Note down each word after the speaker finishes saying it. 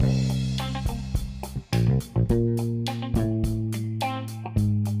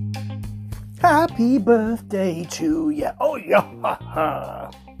Happy birthday to you. Oh,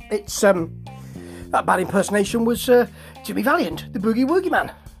 yeah. It's, that bad impersonation was Jimmy Valiant, the Boogie Woogie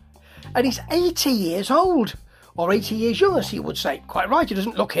Man. And he's 80 years old. Or 80 years young, as he would say. Quite right, he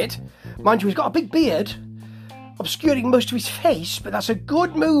doesn't look it. Mind you, he's got a big beard, obscuring most of his face, but that's a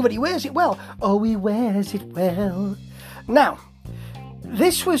good move, and he wears it well. Oh, he wears it well. Now,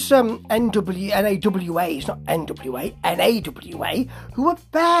 this was NAWA, it's not NWA, NAWA, who were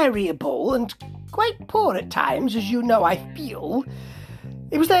variable and quite poor at times, as you know, I feel.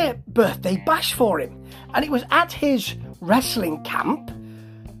 It was their birthday bash for him, and it was at his wrestling camp,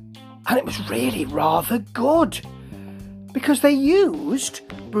 and it was really rather good, because they used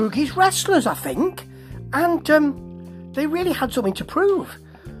Boogie's wrestlers, I think, and they really had something to prove.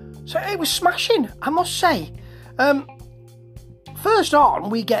 So it was smashing, I must say. First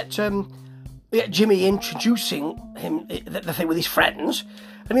on, we get Jimmy introducing him, the thing with his friends,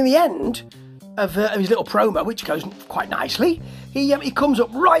 and in the end of his little promo, which goes quite nicely, he comes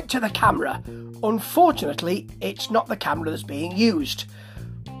up right to the camera. Unfortunately, it's not the camera that's being used.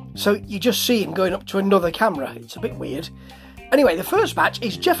 So you just see him going up to another camera. It's a bit weird. Anyway, the first match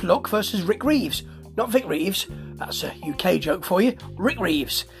is Jeff Luck versus Rick Reeves. Not Vic Reeves. That's a UK joke for you. Rick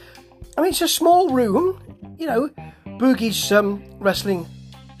Reeves. I mean, it's a small room. You know, Boogie's wrestling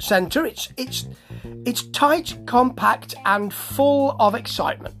centre. It's tight, compact, and full of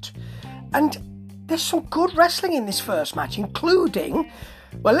excitement. And there's some good wrestling in this first match, including...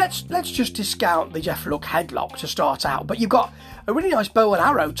 Well, let's just discount the Jeff Luck headlock to start out. But you've got a really nice bow and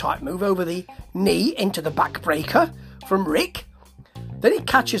arrow type move over the knee into the backbreaker from Rick. Then he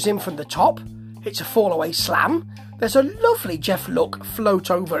catches him from the top. It's a fall-away slam. There's a lovely Jeff Luck float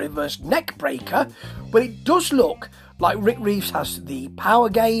over reverse neck breaker. But it does look like Rick Reeves has the power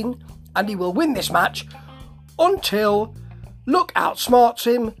gain, and he will win this match until Luck outsmarts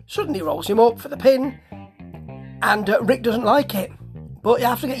him, suddenly rolls him up for the pin, and Rick doesn't like it. But you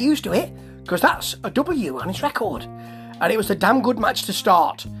have to get used to it, because that's a W on his record. And it was a damn good match to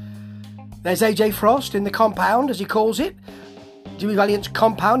start. There's AJ Frost in the compound, as he calls it. Jimmy Valiant's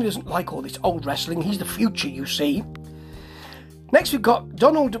compound. He doesn't like all this old wrestling. He's the future, you see. Next we've got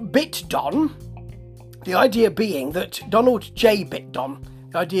Donald Bit Don. The idea being that Donald J. Bit Don.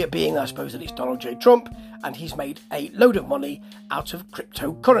 The idea being, I suppose, that it's Donald J. Trump, and he's made a load of money out of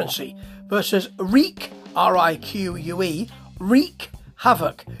cryptocurrency. Versus Reek, R-I-Q-U-E, Wreak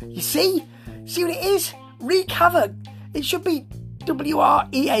Havoc. You see? See what it is? Wreak Havoc. It should be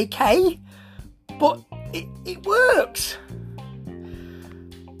W-R-E-A-K, but it works.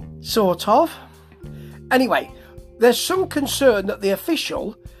 Sort of. Anyway, there's some concern that the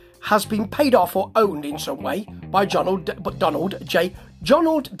official has been paid off or owned in some way by Donald J.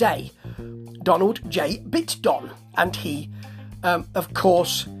 Bit Don, and he, of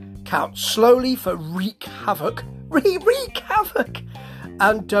course, counts slowly for Wreak Havoc. Wreak Havoc!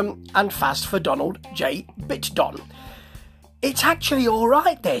 And fast for Donald J. Bit Don. It's actually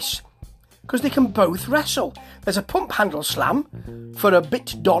alright, this, because they can both wrestle. There's a pump handle slam for a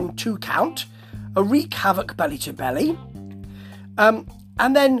Bit Don 2 count, a Wreak Havoc belly to belly,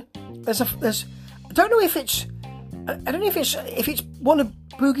 and then there's I don't know if it's one of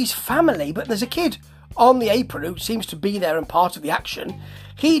Boogie's family, but there's a kid on the apron who seems to be there and part of the action.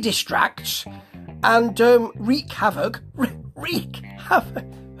 He distracts, and Wreak Havoc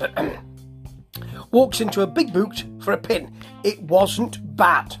walks into a big boot for a pin. It wasn't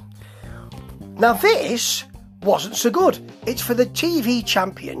bad. Now this wasn't so good. It's for the TV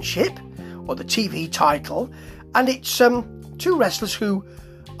Championship, or the TV title, and it's two wrestlers who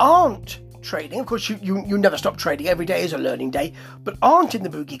aren't trading. Of course, you never stop trading. Every day is a learning day, but aren't in the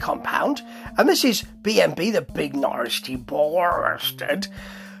Boogie compound. And this is BMB, the Big Nasty Bastard,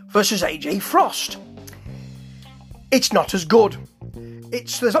 versus AJ Frost. It's not as good.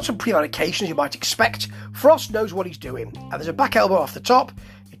 There's lots of prevarication, as you might expect. Frost knows what he's doing, and there's a back elbow off the top.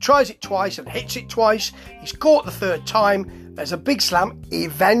 He tries it twice and hits it twice. He's caught the third time. There's a big slam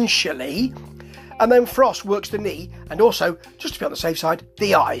eventually, and then Frost works the knee, and also, just to be on the safe side,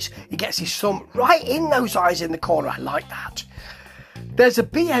 the eyes. He gets his thumb right in those eyes in the corner. I like that. There's a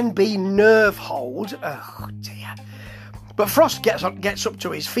BNB nerve hold. Oh dear. But Frost gets up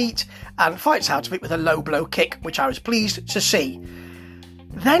to his feet and fights out of it with a low blow kick, which I was pleased to see.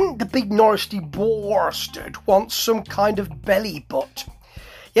 Then the Big Nasty Bastard wants some kind of belly butt.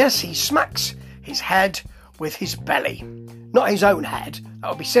 Yes, he smacks his head with his belly. Not his own head, that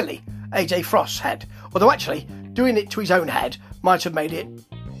would be silly. AJ Frost's head. Although actually, doing it to his own head might have made it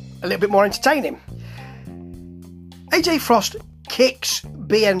a little bit more entertaining. AJ Frost kicks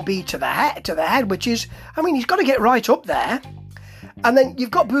BNB to the head, which is, I mean, he's got to get right up there. And then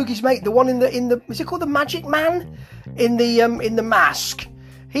you've got Boogie's mate, the one in the is it called the Magic Man? In the mask.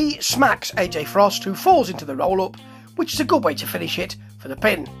 He smacks AJ Frost, who falls into the roll-up, which is a good way to finish it for the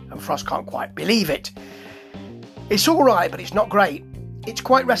pin, and Frost can't quite believe it. It's alright, but it's not great. It's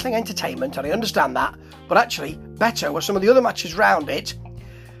quite wrestling entertainment, and I understand that, but actually better were some of the other matches round it,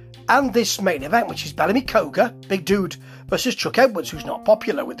 and this main event, which is Bellamy Koga, big dude, versus Chuck Edwards, who's not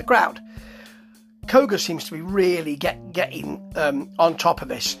popular with the crowd. Koga seems to be really getting on top of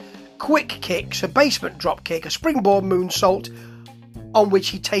this. Quick kicks, a basement drop kick, a springboard moonsault, on which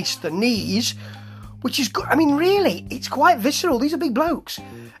he tastes the knees, which is good. I mean, really, it's quite visceral. These are big blokes.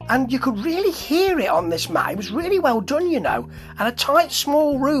 And you could really hear it on this mat. It was really well done, you know. And a tight,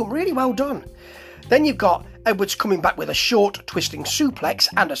 small room, really well done. Then you've got Edwards coming back with a short, twisting suplex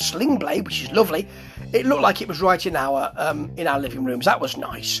and a sling blade, which is lovely. It looked like it was right in our living rooms. That was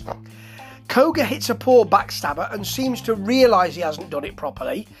nice. Koga hits a poor backstabber and seems to realise he hasn't done it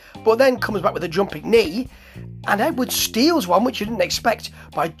properly, but then comes back with a jumping knee, and Edwards steals one which you didn't expect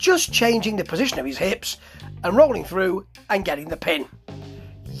by just changing the position of his hips and rolling through and getting the pin.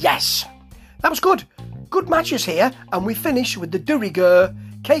 Yes, that was good. Good matches here, and we finish with the de rigueur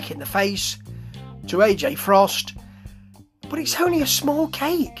cake in the face to AJ Frost, but it's only a small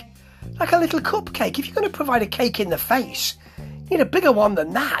cake, like a little cupcake. If you're going to provide a cake in the face, you need a bigger one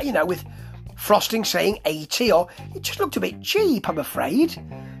than that, you know, with frosting saying 80, or it just looked a bit cheap, I'm afraid.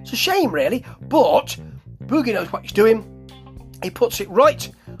 It's a shame, really, but Boogie knows what he's doing. He puts it right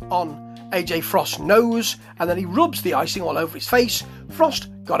on AJ Frost's nose, and then he rubs the icing all over his face. Frost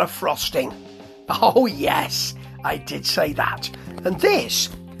got a frosting. Oh, yes, I did say that. And this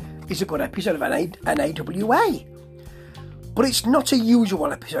is a good episode of NAWA. But it's not a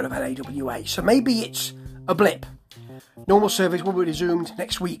usual episode of NAWA, so maybe it's a blip. Normal service will be resumed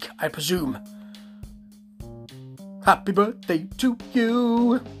next week, I presume. Happy birthday to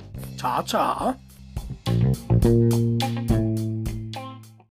you. Ta-ta.